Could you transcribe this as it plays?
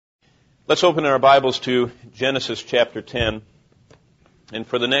Let's open our Bibles to Genesis chapter 10. And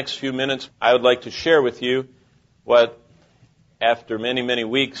for the next few minutes, I would like to share with you what, after many, many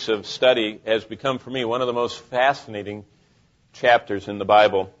weeks of study, has become for me one of the most fascinating chapters in the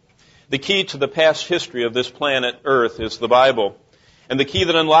Bible. The key to the past history of this planet Earth is the Bible. And the key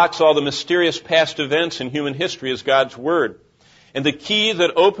that unlocks all the mysterious past events in human history is God's Word. And the key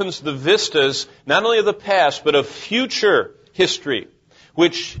that opens the vistas, not only of the past, but of future history,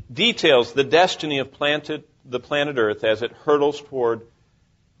 which details the destiny of the planet Earth as it hurtles toward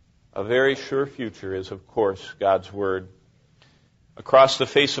a very sure future, is, of course, God's Word. Across the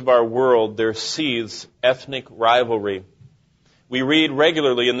face of our world, there seethes ethnic rivalry. We read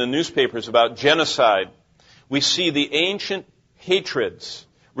regularly in the newspapers about genocide. We see the ancient hatreds,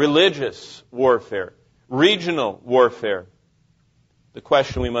 religious warfare, regional warfare. The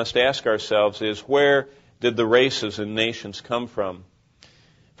question we must ask ourselves is, where did the races and nations come from?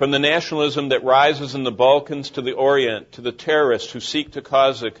 From the nationalism that rises in the Balkans to the Orient, to the terrorists who seek to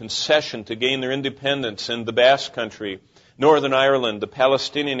cause a concession to gain their independence in the Basque country, Northern Ireland, the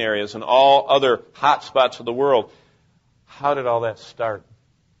Palestinian areas, and all other hot spots of the world. How did all that start?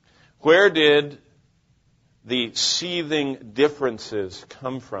 Where did the seething differences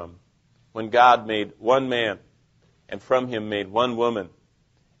come from when God made one man, and from him made one woman,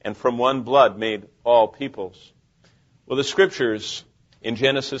 and from one blood made all peoples? Well, the Scriptures in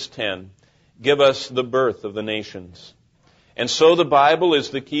Genesis 10 give us the birth of the nations. And so the Bible is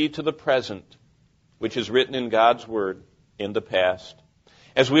the key to the present, which is written in God's Word in the past.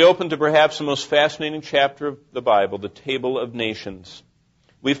 As we open to perhaps the most fascinating chapter of the Bible, the Table of Nations,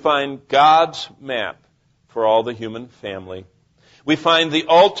 we find God's map for all the human family. We find the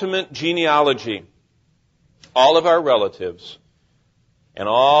ultimate genealogy, all of our relatives, and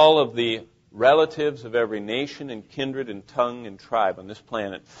all of the relatives of every nation and kindred and tongue and tribe on this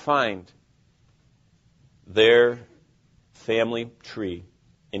planet find their family tree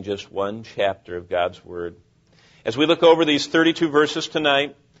in just one chapter of God's Word. As we look over these 32 verses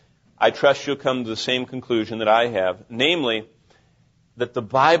tonight, I trust you'll come to the same conclusion that I have, namely that the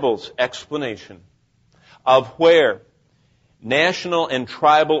Bible's explanation of where national and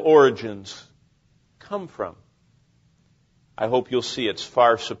tribal origins come from, I hope you'll see it's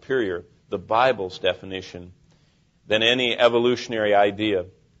far superior, the Bible's definition, than any evolutionary idea.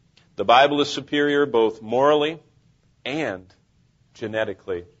 The Bible is superior both morally and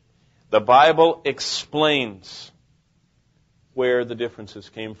genetically. The Bible explains where the differences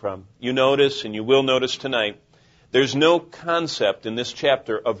came from. You notice, and you will notice tonight, there's no concept in this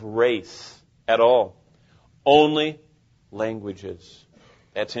chapter of race at all. Only languages.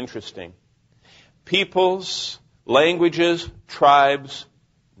 That's interesting. Peoples, languages, tribes,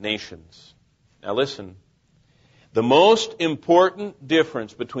 nations. Now listen, the most important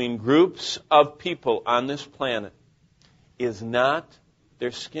difference between groups of people on this planet is not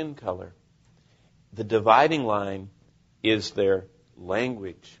their skin color. The dividing line is their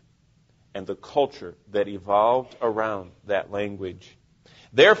language and the culture that evolved around that language.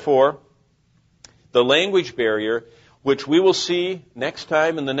 Therefore, the language barrier, which we will see next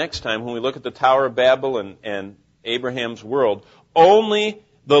time and the next time when we look at the Tower of Babel and Abraham's world, only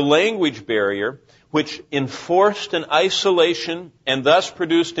the language barrier, which enforced an isolation and thus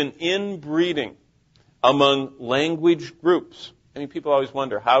produced an inbreeding among language groups. I mean, people always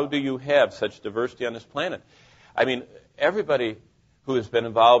wonder, how do you have such diversity on this planet? I mean, everybody who has been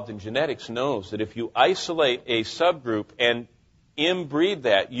involved in genetics knows that if you isolate a subgroup and inbreed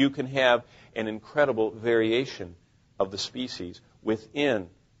that, you can have an incredible variation of the species within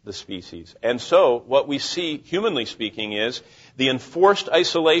the species. And so what we see, humanly speaking, is the enforced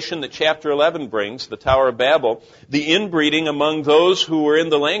isolation that chapter 11 brings, the Tower of Babel, the inbreeding among those who were in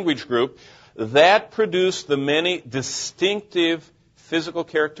the language group, that produced the many distinctive physical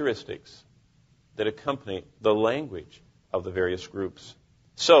characteristics that accompany the language of the various groups.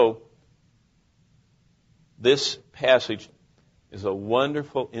 So, this passage is a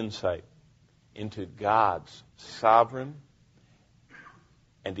wonderful insight into God's sovereign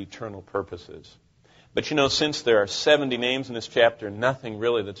and eternal purposes. But you know, since there are 70 names in this chapter, nothing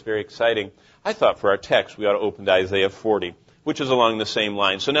really that's very exciting, I thought for our text we ought to open to Isaiah 40, which is along the same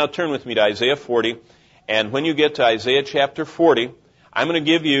line. So now turn with me to Isaiah 40, and when you get to Isaiah chapter 40, I'm going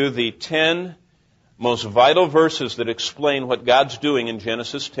to give you the 10 most vital verses that explain what God's doing in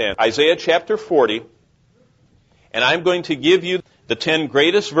Genesis 10. Isaiah chapter 40, and I'm going to give you the 10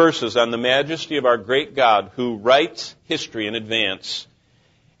 greatest verses on the majesty of our great God who writes history in advance.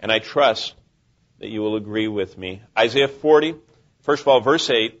 And I trust that you will agree with me. Isaiah 40, first of all, verse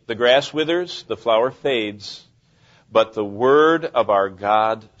 8, the grass withers, the flower fades, but the word of our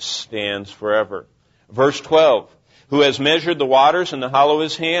God stands forever. Verse 12, who has measured the waters in the hollow of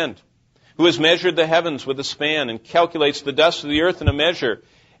his hand, who has measured the heavens with a span, and calculates the dust of the earth in a measure,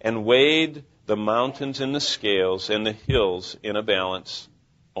 and weighed the mountains in the scales and the hills in a balance.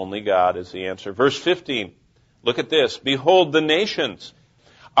 Only God is the answer. Verse 15, look at this. Behold, the nations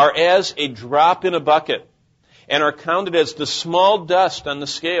are as a drop in a bucket, and are counted as the small dust on the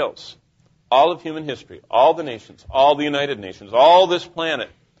scales. All of human history, all the nations, all the United Nations, all this planet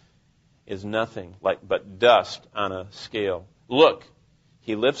is nothing but dust on a scale. Look,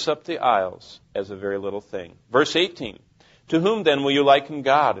 he lifts up the isles as a very little thing. Verse 18, to whom then will you liken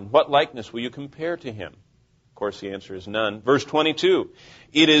God, and what likeness will you compare to him? Of course, the answer is none. Verse 22,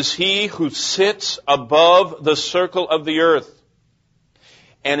 it is he who sits above the circle of the earth,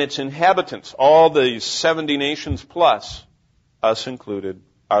 and its inhabitants, all the 70 nations plus, us included,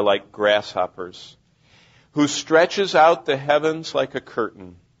 are like grasshoppers, who stretches out the heavens like a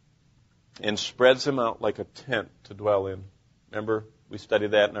curtain and spreads them out like a tent to dwell in. Remember, we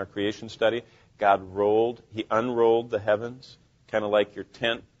studied that in our creation study. He unrolled the heavens, kind of like your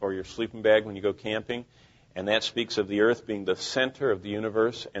tent or your sleeping bag when you go camping. And that speaks of the earth being the center of the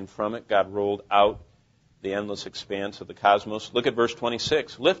universe, and from it God rolled out the endless expanse of the cosmos. Look at verse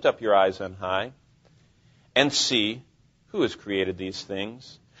 26. Lift up your eyes on high and see who has created these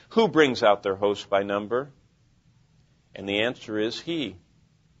things, who brings out their hosts by number. And the answer is he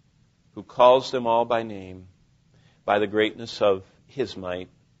who calls them all by name, by the greatness of his might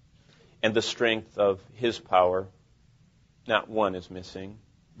and the strength of his power. Not one is missing.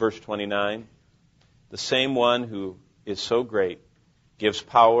 Verse 29, the same one who is so great gives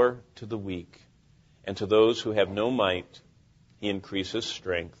power to the weak, and to those who have no might, he increases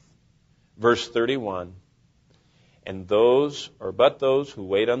strength. Verse 31, and but those who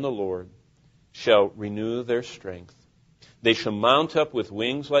wait on the Lord shall renew their strength. They shall mount up with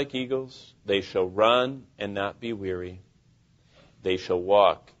wings like eagles. They shall run and not be weary. They shall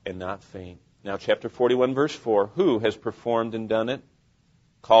walk and not faint. Now, chapter 41, verse 4, who has performed and done it,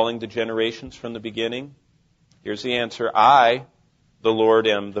 calling the generations from the beginning? Here's the answer. I, the Lord,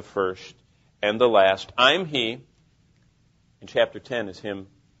 am the first and the last. I'm he. In chapter 10 is him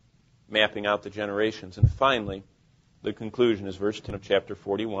mapping out the generations. And finally, the conclusion is verse 10 of chapter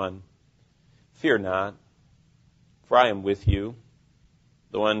 41. Fear not, for I am with you,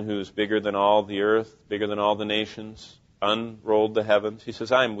 the one who's bigger than all the earth, bigger than all the nations, unrolled the heavens. He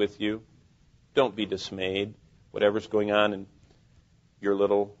says, I am with you. Don't be dismayed. Whatever's going on in your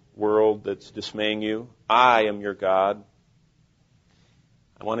little world that's dismaying you, I am your God.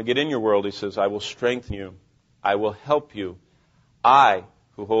 I want to get in your world, he says. I will strengthen you. I will help you. I,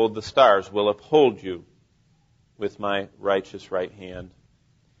 who hold the stars, will uphold you with my righteous right hand.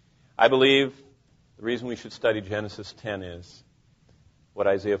 I believe the reason we should study Genesis 10 is what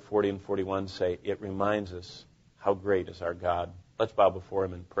Isaiah 40 and 41 say. It reminds us how great is our God. Let's bow before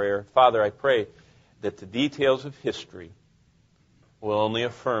him in prayer. Father, I pray that the details of history will only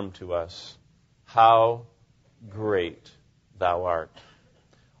affirm to us how great thou art.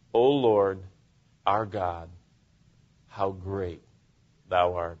 O Lord, our God, how great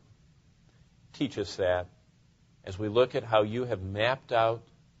thou art. Teach us that as we look at how you have mapped out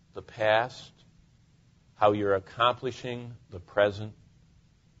the past, how you're accomplishing the present,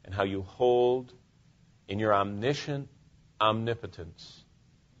 and how you hold in your omniscient omnipotence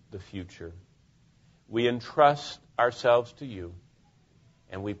the future. We entrust ourselves to you,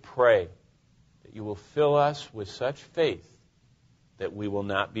 and we pray that you will fill us with such faith that we will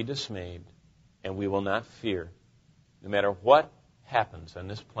not be dismayed and we will not fear, no matter what happens on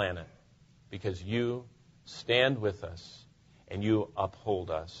this planet, because you stand with us and you uphold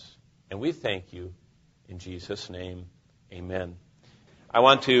us. And we thank you in Jesus' name. Amen. I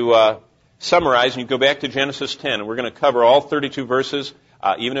want to summarize, and you go back to Genesis 10, and we're going to cover all 32 verses,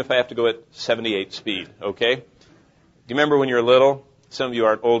 even if I have to go at 78 speed, okay? Do you remember when you were little? Some of you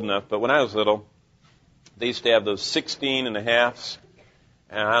aren't old enough, but when I was little, they used to have those 16 and a halves,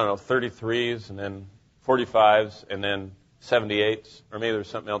 and 33s, and then 45s, and then 78s, or maybe there's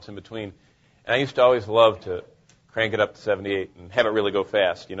something else in between. And I used to always love to crank it up to 78 and have it really go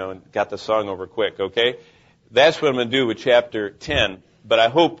fast, and got the song over quick, okay? That's what I'm going to do with chapter 10. But I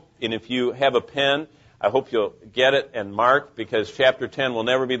hope, and if you have a pen, I hope you'll get it and mark, because chapter 10 will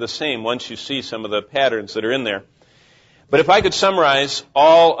never be the same once you see some of the patterns that are in there. But if I could summarize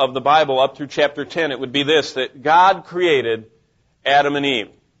all of the Bible up through chapter 10, it would be this, that God created Adam and Eve.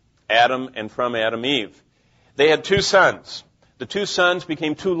 Adam and from Adam, Eve. They had two sons. The two sons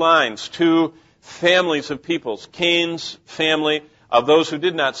became two lines, two families of peoples. Cain's family of those who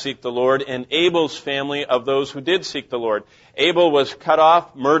did not seek the Lord, and Abel's family of those who did seek the Lord. Abel was cut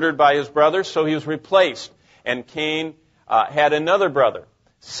off, murdered by his brothers, so he was replaced. And Cain had another brother,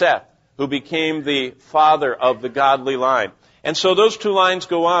 Seth, who became the father of the godly line. And so those two lines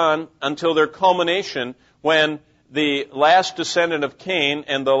go on until their culmination when the last descendant of Cain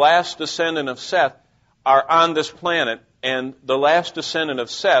and the last descendant of Seth are on this planet. And the last descendant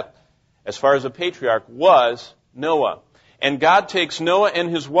of Seth, as far as a patriarch, was Noah. And God takes Noah and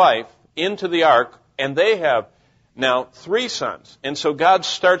his wife into the ark, and they have now 3 sons. And so God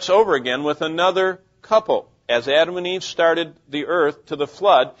starts over again with another couple. As Adam and Eve started the earth to the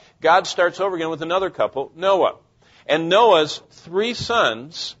flood, God starts over again with another couple, Noah. And Noah's 3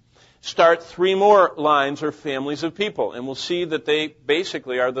 sons start 3 more lines or families of people. And we'll see that they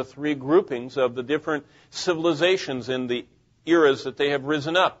basically are the 3 groupings of the different civilizations in the eras that they have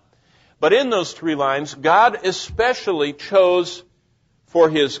risen up. But in those 3 lines, God especially chose for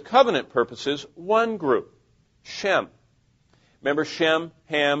his covenant purposes one group, Shem. Remember Shem,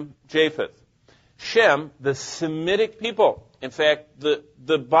 Ham, Japheth. Shem, the Semitic people. In fact,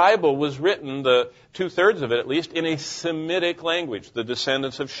 the Bible was written, the 2/3 of it at least, in a Semitic language. The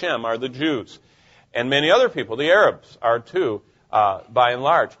descendants of Shem are the Jews. And many other people, the Arabs, are too, by and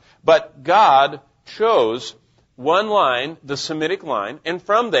large. But God chose one line, the Semitic line, and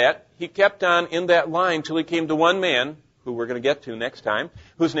from that, he kept on in that line till he came to one man, who we're going to get to next time,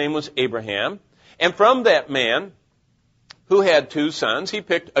 whose name was Abraham. And from that man, who had 2 sons, he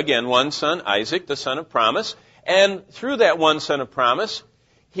picked, again, one son, Isaac, the son of promise. And through that one son of promise,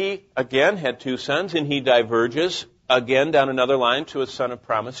 he, again, had 2 sons, and he diverges, again, down another line to a son of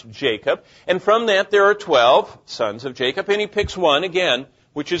promise, Jacob. And from that, there are 12 sons of Jacob, and he picks one, again,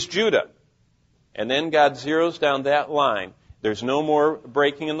 which is Judah. And then God zeroes down that line. There's no more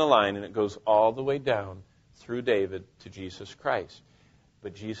breaking in the line, and it goes all the way down through David to Jesus Christ.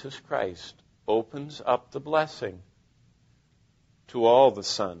 But Jesus Christ opens up the blessing to all the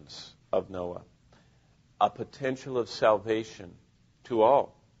sons of Noah, a potential of salvation to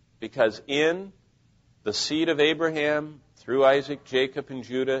all. Because in the seed of Abraham, through Isaac, Jacob, and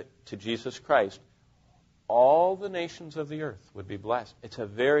Judah, to Jesus Christ, all the nations of the earth would be blessed. It's a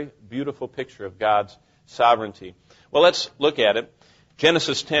very beautiful picture of God's sovereignty. Well, let's look at it.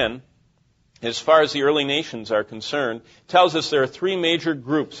 Genesis 10, as far as the early nations are concerned, tells us there are 3 major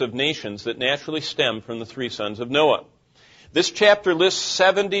groups of nations that naturally stem from the 3 sons of Noah. This chapter lists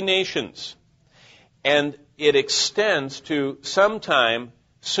 70 nations, and it extends to sometime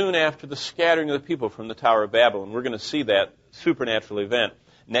soon after the scattering of the people from the Tower of Babel. And we're going to see that supernatural event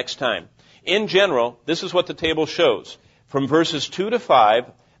next time. In general, this is what the table shows. From verses 2 to 5,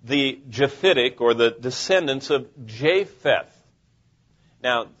 the Japhetic, or the descendants of Japheth.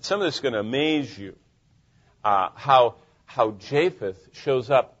 Now, some of this is going to amaze you, how Japheth shows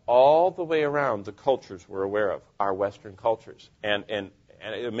up all the way around the cultures we're aware of, our Western cultures. And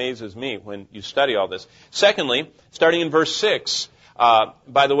it amazes me when you study all this. Secondly, starting in verse 6,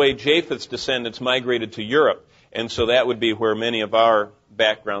 by the way, Japheth's descendants migrated to Europe, and so that would be where many of our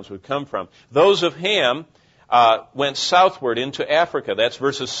backgrounds would come from. Those of Ham went southward into Africa. That's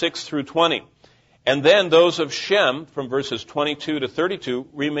verses 6 through 20. And then those of Shem, from verses 22 to 32,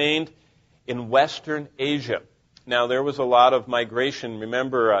 remained in Western Asia. Now, there was a lot of migration.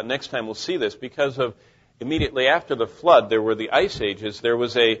 Remember, next time we'll see this, because of immediately after the flood, there were the ice ages. There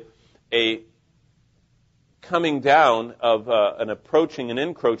was a coming down of an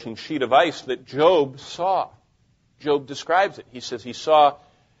encroaching sheet of ice that Job saw. Job describes it. He says he saw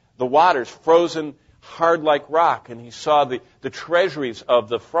the waters frozen hard like rock, and he saw the treasuries of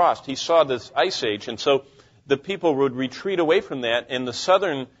the frost. He saw this ice age, and so the people would retreat away from that, and the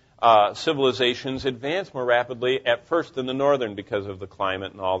southern civilizations advanced more rapidly at first than the northern because of the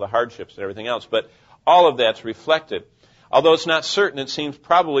climate and all the hardships and everything else. But all of that's reflected. Although it's not certain, it seems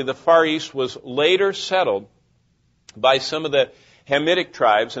probably the Far East was later settled by some of the Hamitic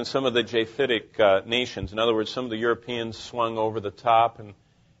tribes and some of the Japhetic nations. In other words, some of the Europeans swung over the top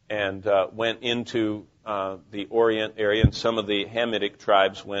and went into the Orient area, and some of the Hamitic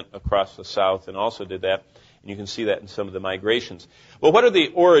tribes went across the south and also did that. And you can see that in some of the migrations. Well, what are the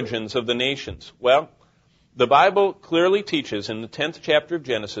origins of the nations? Well, the Bible clearly teaches in the 10th chapter of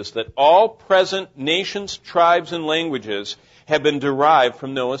Genesis that all present nations, tribes, and languages have been derived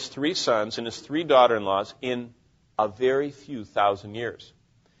from Noah's 3 sons and his 3 daughter-in-laws in a very few thousand years.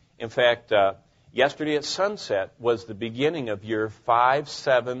 In fact, yesterday at sunset was the beginning of year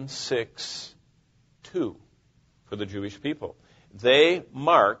 5762 for the Jewish people. They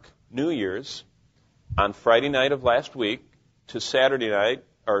mark New Year's on Friday night of last week to Saturday night,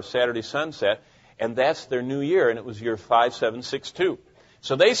 or Saturday sunset, And that's their new year, and it was year 5762.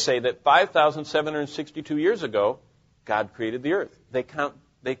 So they say that 5,762 years ago, God created the earth. They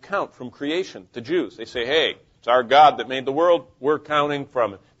count from creation, the Jews. They say, hey, it's our God that made the world. We're counting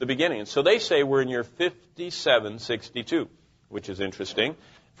from the beginning. And so they say we're in year 5762, which is interesting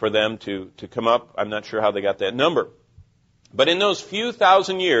for them to come up. I'm not sure how they got that number. But in those few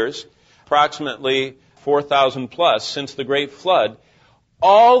thousand years, approximately 4,000 plus since the Great Flood,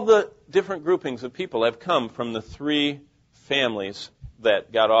 all the different groupings of people have come from the three families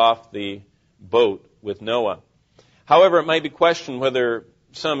that got off the boat with Noah. However, it might be questioned whether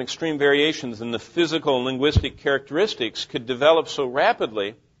some extreme variations in the physical and linguistic characteristics could develop so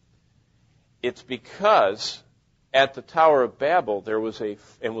rapidly. It's because at the Tower of Babel there was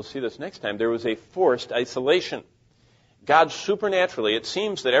and we'll see this next time, there was a forced isolation. God supernaturally, it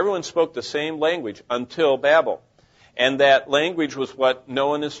seems that everyone spoke the same language until Babel. And that language was what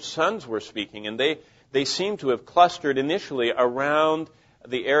Noah and his sons were speaking. And they seem to have clustered initially around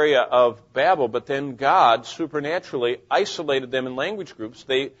the area of Babel, but then God supernaturally isolated them in language groups.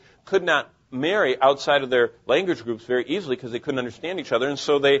 They could not marry outside of their language groups very easily because they couldn't understand each other. And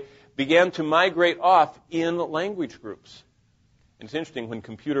so they began to migrate off in language groups. And it's interesting, when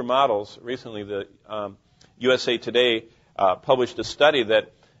computer models, recently the USA Today published a study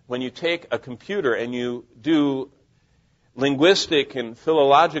that when you take a computer and you do linguistic and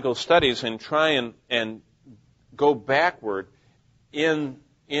philological studies and try and go backward in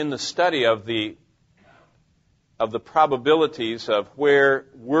the study of the probabilities of where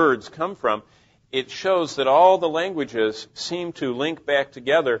words come from, it shows that all the languages seem to link back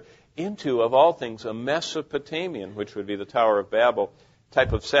together into, of all things, a Mesopotamian, which would be the Tower of Babel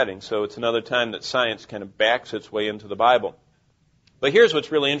type of setting. So it's another time that science kind of backs its way into the Bible. But here's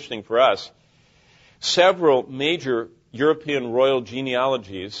what's really interesting for us. Several major European royal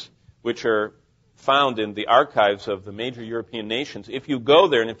genealogies, which are found in the archives of the major European nations, if you go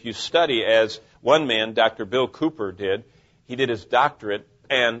there and if you study, as one man, Dr. Bill Cooper, did, he did his doctorate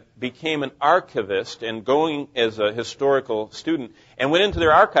and became an archivist and going as a historical student and went into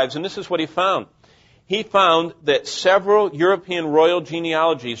their archives, and this is what he found. He found that several European royal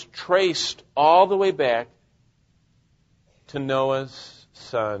genealogies traced all the way back to Noah's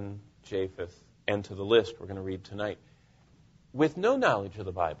son Japheth and to the list we're going to read tonight, with no knowledge of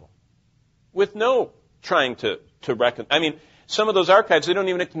the Bible, with no trying to reckon. I mean, some of those archives, they don't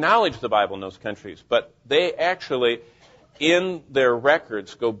even acknowledge the Bible in those countries, but they actually, in their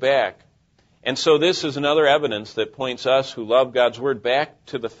records, go back. And so this is another evidence that points us who love God's Word back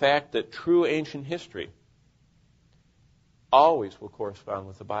to the fact that true ancient history always will correspond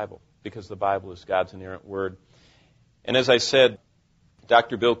with the Bible, because the Bible is God's inerrant Word. And as I said,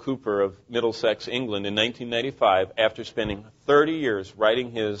 Dr. Bill Cooper of Middlesex, England, in 1995, after spending 30 years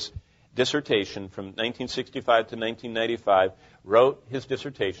writing his dissertation from 1965 to 1995, wrote his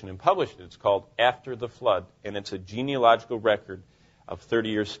dissertation and published it. It's called After the Flood, and it's a genealogical record of 30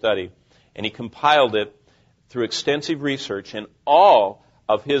 years study. And he compiled it through extensive research, and all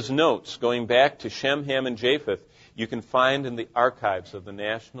of his notes going back to Shem, Ham, and Japheth you can find in the archives of the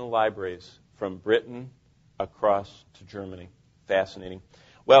national libraries from Britain across to Germany. Fascinating.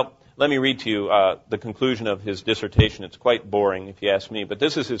 Well, let me read to you the conclusion of his dissertation. It's quite boring, if you ask me, but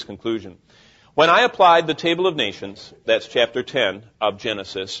this is his conclusion. When I applied the Table of Nations, that's chapter 10 of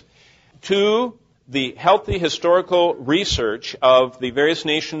Genesis, to the healthy historical research of the various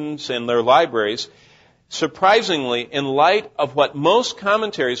nations and their libraries, surprisingly, in light of what most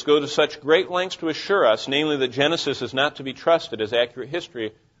commentaries go to such great lengths to assure us, namely that Genesis is not to be trusted as accurate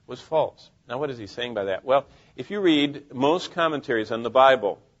history, was false. Now, what is he saying by that? Well, if you read most commentaries on the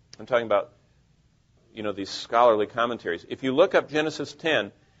Bible, I'm talking about, these scholarly commentaries, if you look up Genesis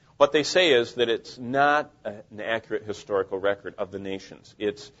 10, what they say is that it's not an accurate historical record of the nations.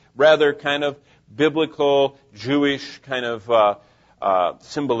 It's rather kind of biblical, Jewish kind of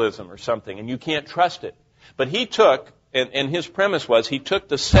symbolism or something, and you can't trust it. But he took, and his premise was, he took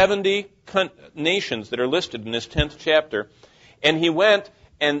the 70 nations that are listed in this 10th chapter, and he went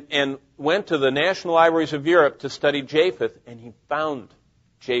to the national libraries of Europe to study Japheth, and he found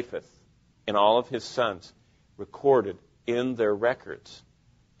Japheth and all of his sons recorded in their records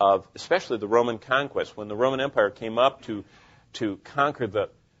of, especially the Roman conquest. When the Roman Empire came up to conquer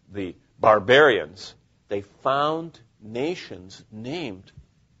the barbarians, they found nations named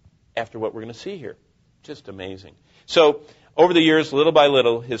after what we're going to see here. Just amazing. So, over the years, little by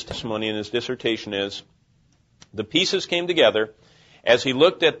little, his testimony in his dissertation is, the pieces came together as he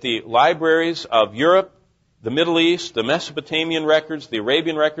looked at the libraries of Europe, the Middle East, the Mesopotamian records, the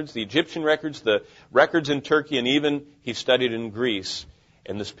Arabian records, the Egyptian records, the records in Turkey, and even he studied in Greece.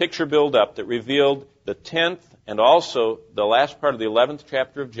 And this picture build up that revealed the 10th and also the last part of the 11th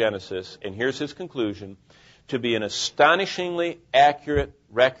chapter of Genesis, and here's his conclusion, to be an astonishingly accurate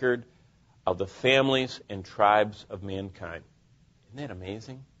record of the families and tribes of mankind. Isn't that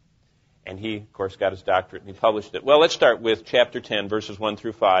amazing? And he, of course, got his doctorate and he published it. Well, let's start with chapter 10, verses 1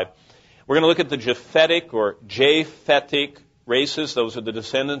 through 5. We're going to look at the Japhetic or Japhetic races. Those are the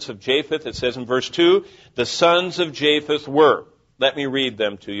descendants of Japheth. It says in verse 2, the sons of Japheth were. Let me read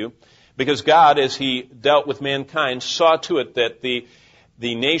them to you. Because God, as he dealt with mankind, saw to it that the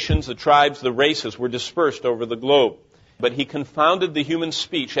nations, the tribes, the races were dispersed over the globe. But he confounded the human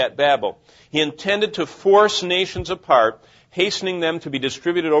speech at Babel. He intended to force nations apart, hastening them to be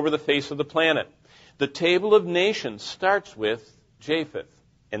distributed over the face of the planet. The table of nations starts with Japheth,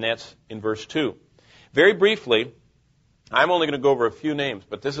 and that's in verse 2. Very briefly, I'm only going to go over a few names,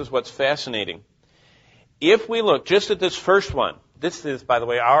 but this is what's fascinating. If we look just at this first one, this is, by the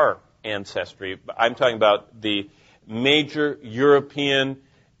way, our ancestry. I'm talking about the major European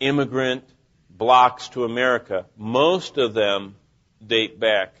immigrant blocks to America. Most of them date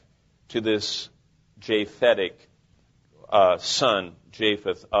back to this Japhetic son,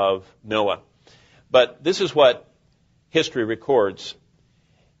 Japheth, of Noah. But this is what history records.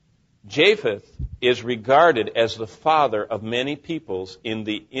 Japheth is regarded as the father of many peoples in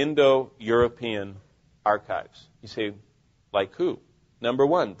the Indo-European archives. You say, like who? Number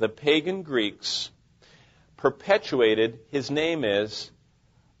one, the pagan Greeks perpetuated, his name is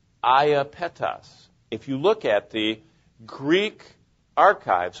Iapetas. If you look at the Greek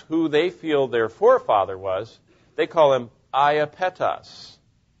archives, who they feel their forefather was, they call him Iapetas.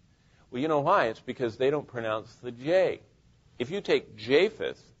 Well, you know why? It's because they don't pronounce the J. If you take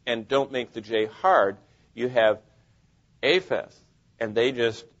Japheth and don't make the J hard, you have Apheth, and they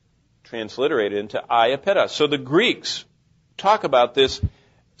just transliterate it into Iapetas. So the Greeks talk about this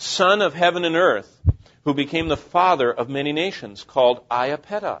son of heaven and earth who became the father of many nations, called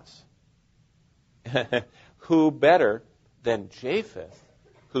Iapetas. Who better than Japheth,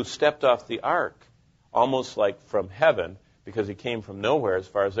 who stepped off the ark, almost like from heaven, because he came from nowhere as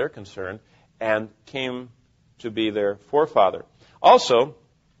far as they're concerned, and came to be their forefather. Also,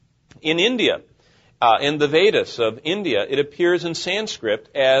 in India, in the Vedas of India, it appears in Sanskrit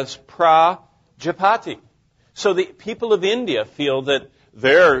as Prajapati. So the people of India feel that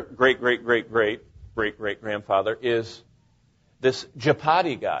their great-great-great-great-great-great-grandfather is this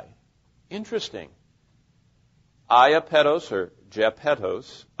Japati guy. Interesting. Iapetos, or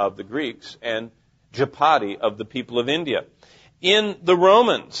Japetos, of the Greeks, and Japati of the people of India. In the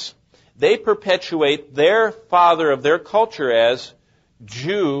Romans, they perpetuate their father of their culture as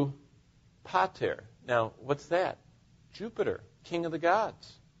Jew Pater. Now, what's that? Jupiter, king of the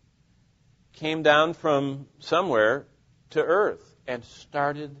gods, came down from somewhere to earth and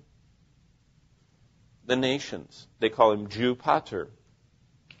started the nations. They call him Jew Pater,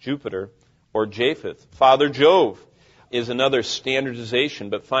 Jupiter, or Japheth. Father Jove is another standardization,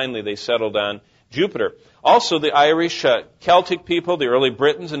 but finally they settled on Jupiter. Also, the Irish Celtic people, the early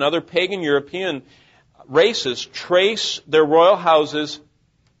Britons, and other pagan European races trace their royal houses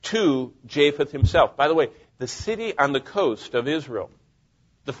to Japheth himself. By the way, the city on the coast of Israel,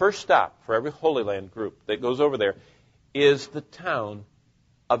 the first stop for every Holy Land group that goes over there, is the town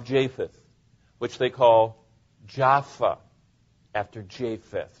of Japheth, which they call Jaffa, after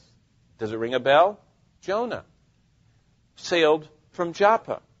Japheth. Does it ring a bell? Jonah sailed from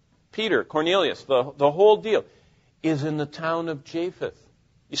Joppa. Peter, Cornelius, the whole deal is in the town of Japheth.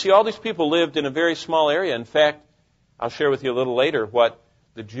 You see, all these people lived in a very small area. In fact, I'll share with you a little later what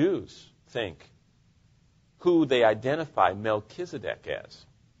the Jews think, who they identify Melchizedek as.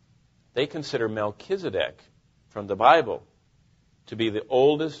 They consider Melchizedek from the Bible to be the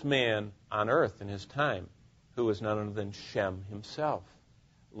oldest man on earth in his time, who was none other than Shem himself,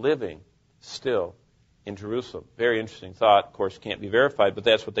 living still in Jerusalem. Very interesting thought. Of course, can't be verified, but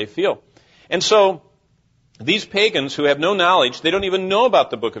that's what they feel. And so, these pagans who have no knowledge, they don't even know about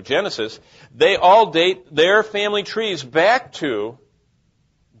the book of Genesis, they all date their family trees back to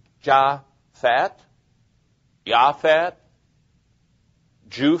Japhat, Japhet,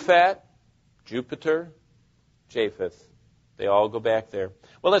 Juphat, Jupiter, Japheth. They all go back there.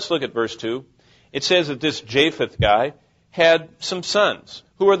 Well, let's look at verse 2. It says that this Japheth guy had some sons.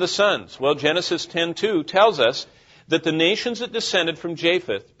 Who are the sons? Well, Genesis 10:2 tells us that the nations that descended from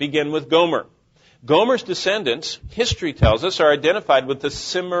Japheth begin with Gomer. Gomer's descendants, history tells us, are identified with the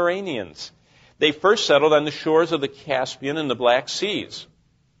Cimmerians. They first settled on the shores of the Caspian and the Black Seas.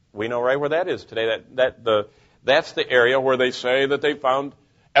 We know right where that is today. That's the area where they say that they found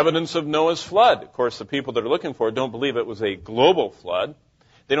evidence of Noah's flood. Of course, the people that are looking for it don't believe it was a global flood.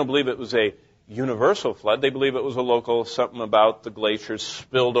 They don't believe it was a universal flood. They believe it was a local, something about the glaciers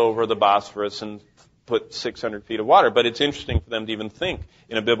spilled over the Bosphorus and put 600 feet of water. But it's interesting for them to even think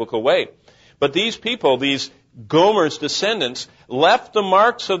in a biblical way. But these people, these Gomer's descendants, left the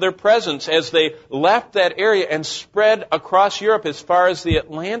marks of their presence as they left that area and spread across Europe as far as the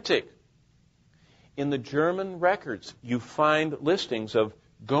Atlantic. In the German records, you find listings of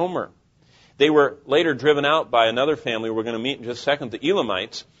Gomer. They were later driven out by another family we're going to meet in just a second, the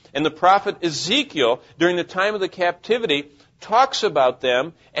Elamites. And the prophet Ezekiel, during the time of the captivity, talks about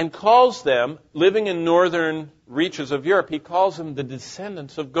them and calls them, living in northern reaches of Europe, he calls them the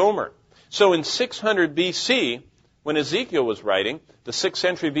descendants of Gomer. So in 600 BC, when Ezekiel was writing, the 6th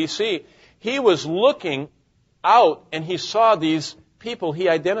century BC, he was looking out and he saw these people he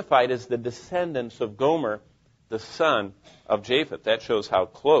identified as the descendants of Gomer, the son of Japheth. That shows how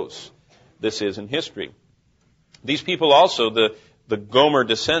close this is in history. These people also, the Gomer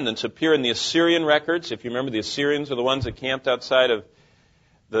descendants, appear in the Assyrian records. If you remember, the Assyrians are the ones that camped outside of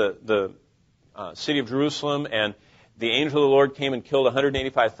the city of Jerusalem, and the angel of the Lord came and killed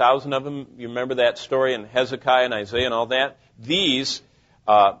 185,000 of them. You remember that story in Hezekiah and Isaiah and all that? These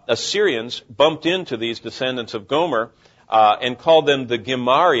Assyrians bumped into these descendants of Gomer and called them the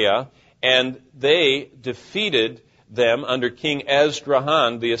Gemaria, and they defeated them under King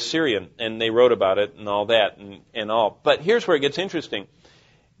Esdrahan, the Assyrian, and they wrote about it and all that and all. But here's where it gets interesting.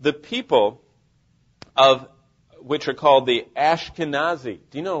 The people of which are called the Ashkenazi.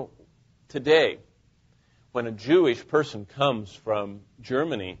 Do you know today, when a Jewish person comes from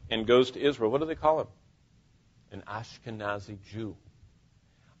Germany and goes to Israel, what do they call him? An Ashkenazi Jew.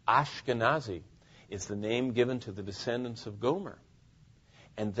 Ashkenazi is the name given to the descendants of Gomer.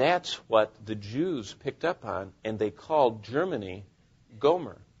 And that's what the Jews picked up on, and they called Germany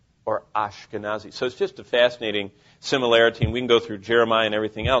Gomer, or Ashkenazi. So it's just a fascinating similarity, and we can go through Jeremiah and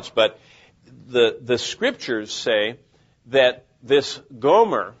everything else. But the Scriptures say that this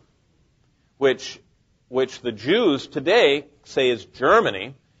Gomer, which the Jews today say is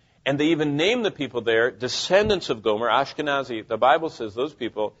Germany, and they even name the people there descendants of Gomer, Ashkenazi. The Bible says those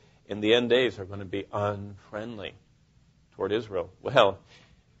people in the end days are going to be unfriendly toward Israel. Well,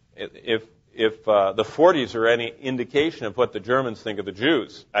 if the 40s are any indication of what the Germans think of the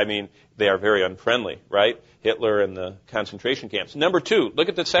Jews, I mean, they are very unfriendly, right? Hitler and the concentration camps. Number 2, look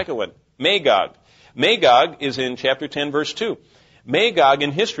at the second one, Magog. Magog is in chapter 10, verse 2. Magog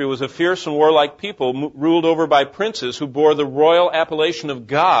in history was a fierce and warlike people ruled over by princes who bore the royal appellation of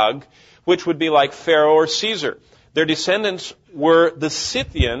Gog, which would be like Pharaoh or Caesar. Their descendants were the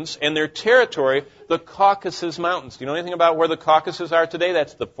Scythians, and their territory, the Caucasus Mountains. Do you know anything about where the Caucasus are today?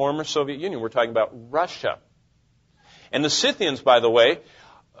 That's the former Soviet Union. We're talking about Russia. And the Scythians, by the way,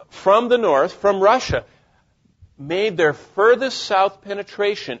 from the north, from Russia, made their furthest south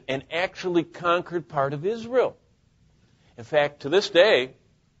penetration and actually conquered part of Israel. In fact, to this day,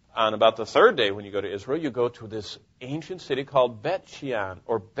 on about the third day when you go to Israel, you go to this ancient city called Bet-Shean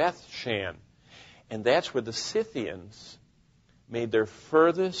or Beth-Shan. And that's where the Scythians made their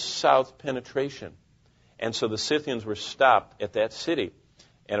furthest south penetration. And so the Scythians were stopped at that city.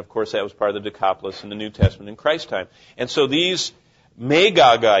 And of course that was part of the Decapolis in the New Testament in Christ's time. And so these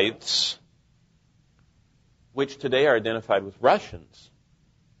Magogites, which today are identified with Russians,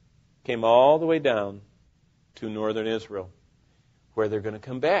 came all the way down to northern Israel, where they're going to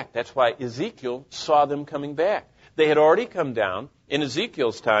come back. That's why Ezekiel saw them coming back. They had already come down in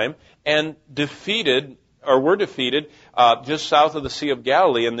Ezekiel's time and were defeated just south of the Sea of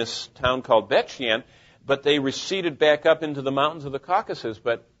Galilee in this town called Bet-Shean, but they receded back up into the mountains of the Caucasus.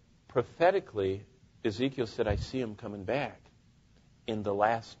 But prophetically, Ezekiel said, I see them coming back in the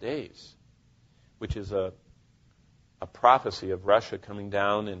last days, which is a prophecy of Russia coming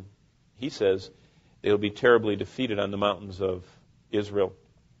down, and he says they'll be terribly defeated on the mountains of Israel.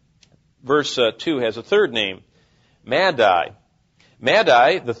 Verse 2 has a third name, Madai.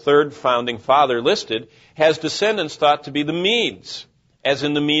 Madai, the third founding father listed, has descendants thought to be the Medes, as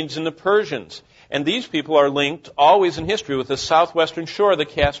in the Medes and the Persians. And these people are linked always in history with the southwestern shore of the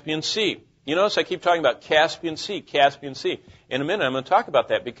Caspian Sea. You notice I keep talking about Caspian Sea, Caspian Sea. In a minute I'm going to talk about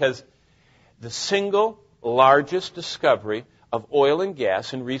that because the single largest discovery of oil and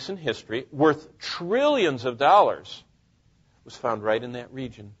gas in recent history, worth trillions of dollars, was found right in that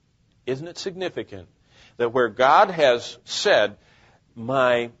region. Isn't it significant that where God has said,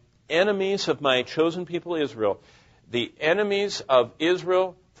 my enemies of my chosen people Israel, the enemies of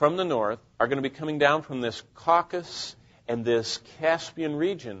Israel from the north are going to be coming down from this Caucasus and this Caspian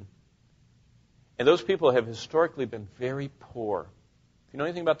region. And those people have historically been very poor. If you know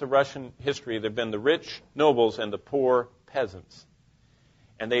anything about the Russian history, there have been the rich nobles and the poor peasants.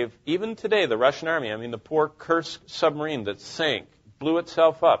 And they've, even today, the Russian army, I mean, the poor Kursk submarine that sank, blew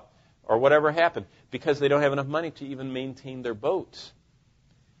itself up, or whatever happened, because they don't have enough money to even maintain their boats.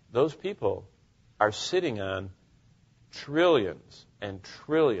 Those people are sitting on trillions and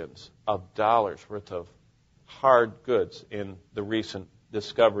trillions of dollars worth of hard goods in the recent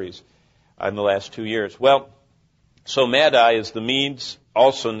discoveries in the last 2 years. Well, so Madai is the Medes,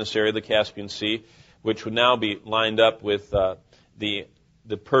 also in this area, the Caspian Sea, which would now be lined up with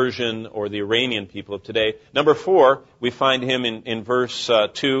the Persian or the Iranian people of today. Number 4, we find him in verse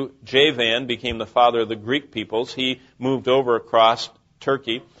 2. Javan became the father of the Greek peoples. He moved over across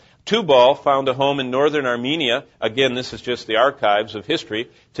Turkey. Tubal found a home in northern Armenia. Again, this is just the archives of history.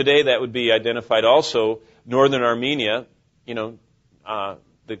 Today, that would be identified also northern Armenia. You know,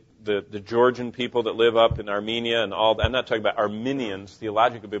 the Georgian people that live up in Armenia and all that. I'm not talking about Armenians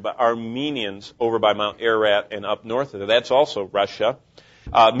theologically, but Armenians over by Mount Ararat and up north of there. That's also Russia.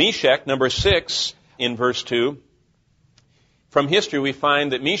 Meshech, number 6, in verse 2. From history, we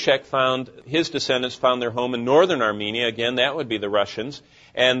find that Meshech his descendants found their home in northern Armenia. Again, that would be the Russians.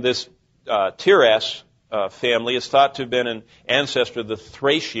 And this Tiras family is thought to have been an ancestor of the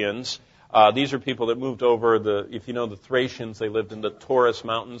Thracians. These are people that moved over if you know the Thracians, they lived in the Taurus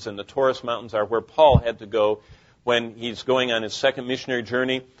Mountains, and the Taurus Mountains are where Paul had to go when he's going on his second missionary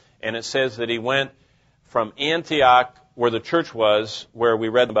journey. And it says that he went from Antioch, where the church was, where we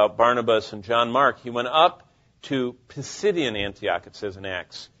read about Barnabas and John Mark. He went up to Pisidian Antioch, it says in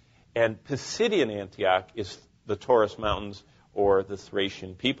Acts. And Pisidian Antioch is the Taurus Mountains or the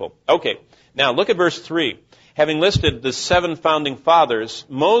Thracian people. Okay, now look at verse 3. Having listed the 7 founding fathers,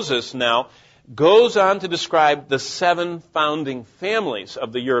 Moses now goes on to describe the 7 founding families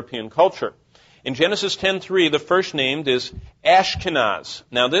of the European culture. In Genesis 10:3, the first named is Ashkenaz.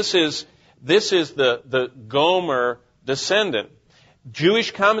 Now this is the Gomer descendant. Jewish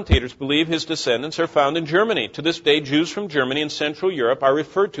commentators believe his descendants are found in Germany. To this day, Jews from Germany and Central Europe are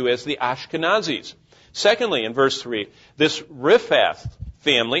referred to as the Ashkenazis. Secondly, in verse 3, this Riphath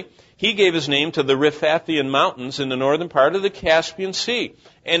family, he gave his name to the Riphathian mountains in the northern part of the Caspian Sea.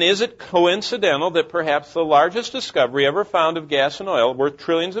 And is it coincidental that perhaps the largest discovery ever found of gas and oil, worth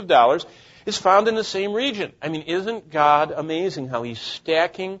trillions of dollars, is found in the same region? I mean, isn't God amazing how he's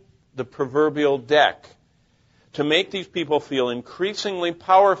stacking the proverbial deck to make these people feel increasingly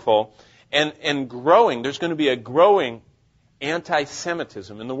powerful and growing? There's going to be a growing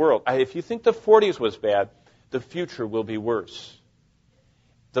anti-Semitism in the world. If you think the 40s was bad, the future will be worse.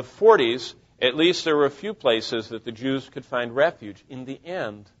 The 40s, at least there were a few places that the Jews could find refuge. In the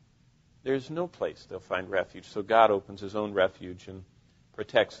end, there's no place they'll find refuge. So God opens his own refuge and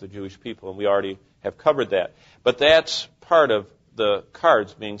protects the Jewish people, and we already have covered that. But that's part of the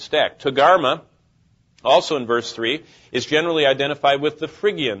cards being stacked. Togarmah, also in verse 3, is generally identified with the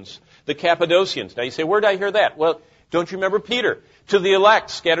Phrygians, the Cappadocians. Now you say, where did I hear that? Well, don't you remember Peter? To the elect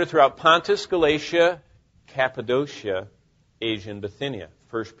scattered throughout Pontus, Galatia, Cappadocia, Asia, and Bithynia.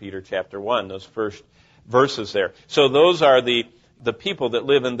 1 Peter chapter 1, those first verses there. So those are the people that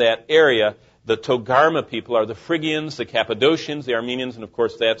live in that area. The Togarmah people are the Phrygians, the Cappadocians, the Armenians, and of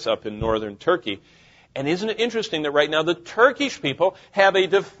course that's up in northern Turkey. And isn't it interesting that right now the Turkish people have a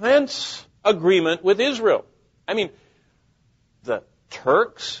defense agreement with Israel? I mean, the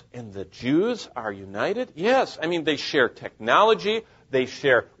Turks and the Jews are united? Yes. I mean, they share technology, they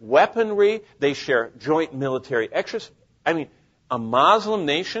share weaponry, they share joint military exercises. I mean, a Muslim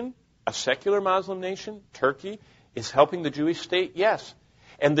nation, a secular Muslim nation, Turkey, is helping the Jewish state? Yes.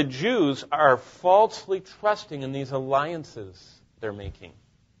 And the Jews are falsely trusting in these alliances they're making.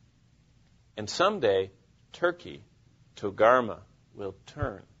 And someday, Turkey, Togarmah, will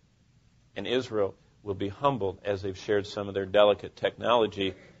turn. And Israel will be humbled as they've shared some of their delicate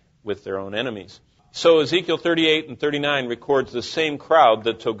technology with their own enemies. So Ezekiel 38 and 39 records the same crowd,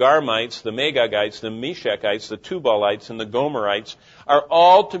 the Togarmites, the Magagites, the Meshechites, the Tubalites, and the Gomerites, are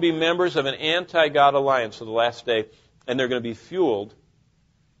all to be members of an anti-God alliance of the last day, and they're going to be fueled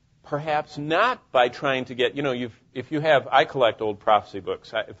perhaps not by trying to get, I collect old prophecy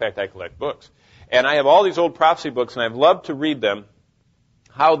books. In fact, I collect books. And I have all these old prophecy books, and I've loved to read them,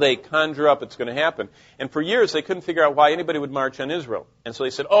 how they conjure up it's going to happen. And for years, they couldn't figure out why anybody would march on Israel. And so they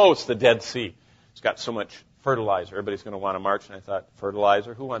said, it's the Dead Sea. It's got so much fertilizer. Everybody's going to want to march. And I thought,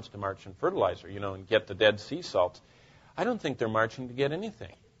 fertilizer? Who wants to march in fertilizer, and get the Dead Sea salts? I don't think they're marching to get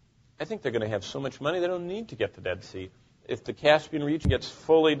anything. I think they're going to have so much money they don't need to get the Dead Sea. If the Caspian region gets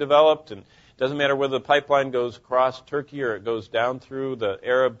fully developed, and it doesn't matter whether the pipeline goes across Turkey or it goes down through the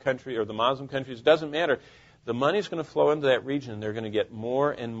Arab country or the Muslim countries, it doesn't matter. The money's going to flow into that region, and they're going to get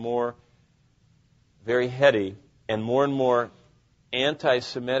more and more very heady and more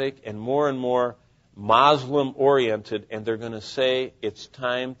anti-Semitic and more Muslim-oriented, and they're going to say it's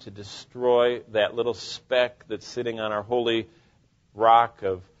time to destroy that little speck that's sitting on our holy rock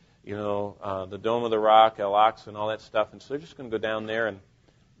of, the Dome of the Rock, Al-Aqsa, and all that stuff. And so they're just going to go down there, and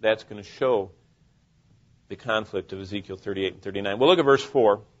that's going to show the conflict of Ezekiel 38 and 39. We'll look at verse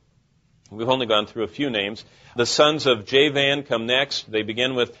 4. We've only gone through a few names. The sons of Javan come next. They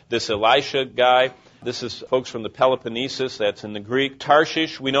begin with this Elisha guy. This is folks from the Peloponnesus. That's in the Greek.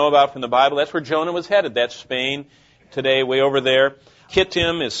 Tarshish, we know about from the Bible. That's where Jonah was headed. That's Spain today, way over there.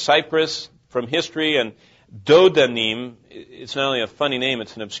 Kittim is Cyprus from history. And Dodanim, it's not only a funny name,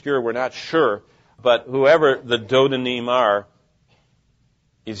 it's an obscure, we're not sure. But whoever the Dodanim are,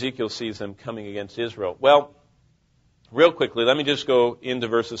 Ezekiel sees them coming against Israel. Well, real quickly, let me just go into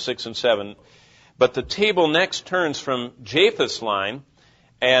verses 6 and 7. But the table next turns from Japheth's line,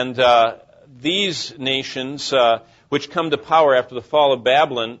 and these nations, which come to power after the fall of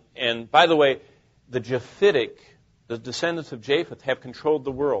Babylon, and by the way, the Japhetic, the descendants of Japheth, have controlled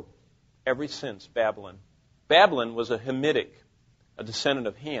the world ever since Babylon. Babylon was a Hamitic, a descendant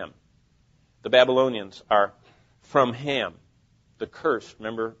of Ham. The Babylonians are from Ham, the cursed.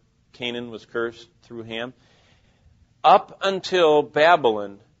 Remember, Canaan was cursed through Ham. Up until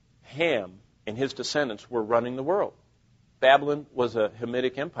Babylon, Ham and his descendants were running the world. Babylon was a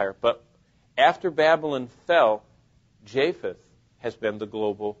Hamitic empire, but after Babylon fell, Japheth has been the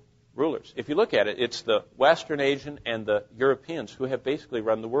global rulers. If you look at it, it's the Western Asian and the Europeans who have basically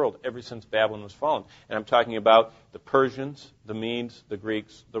run the world ever since Babylon was fallen. And I'm talking about the Persians, the Medes, the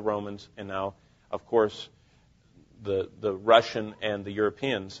Greeks, the Romans, and now, of course, the Russian and the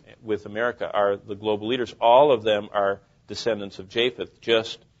Europeans with America are the global leaders. All of them are descendants of Japheth,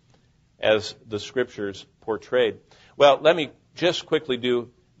 just as the Scriptures portrayed. Well, let me just quickly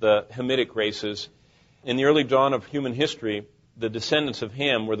do the Hamitic races. In the early dawn of human history, the descendants of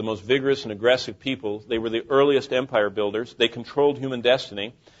Ham were the most vigorous and aggressive people. They were the earliest empire builders. They controlled human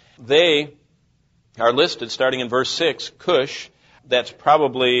destiny. They are listed starting in verse 6, Cush. That's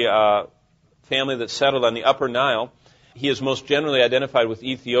probably a family that settled on the Upper Nile. He is most generally identified with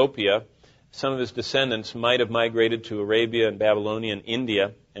Ethiopia. Some of his descendants might have migrated to Arabia and Babylonia and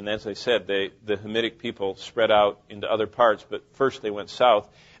India. And as I said, the Hamitic people spread out into other parts, but first they went south.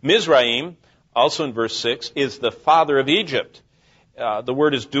 Mizraim, also in verse 6, is the father of Egypt. The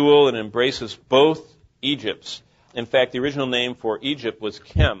word is dual and embraces both Egypts. In fact, the original name for Egypt was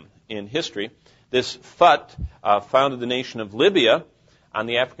Kem in history. This Phut founded the nation of Libya on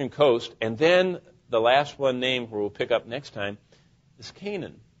the African coast, and then the last one named, where we'll pick up next time, is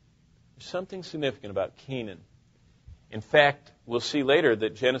Canaan. There's something significant about Canaan. In fact, we'll see later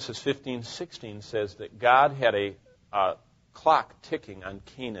that Genesis 15:16 says that God had a clock ticking on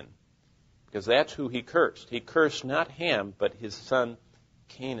Canaan, because that's who he cursed. He cursed not Ham, but his son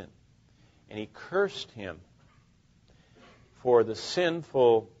Canaan. And he cursed him for the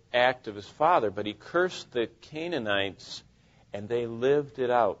sinful act of his father, but he cursed the Canaanites, and they lived it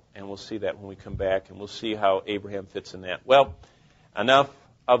out. And we'll see that when we come back, and we'll see how Abraham fits in that. Well, enough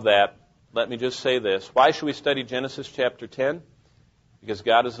of that. Let me just say this. Why should we study Genesis chapter 10? Because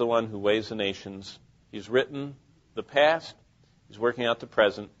God is the one who weighs the nations. He's written the past, he's working out the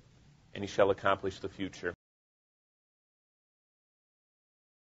present, and he shall accomplish the future.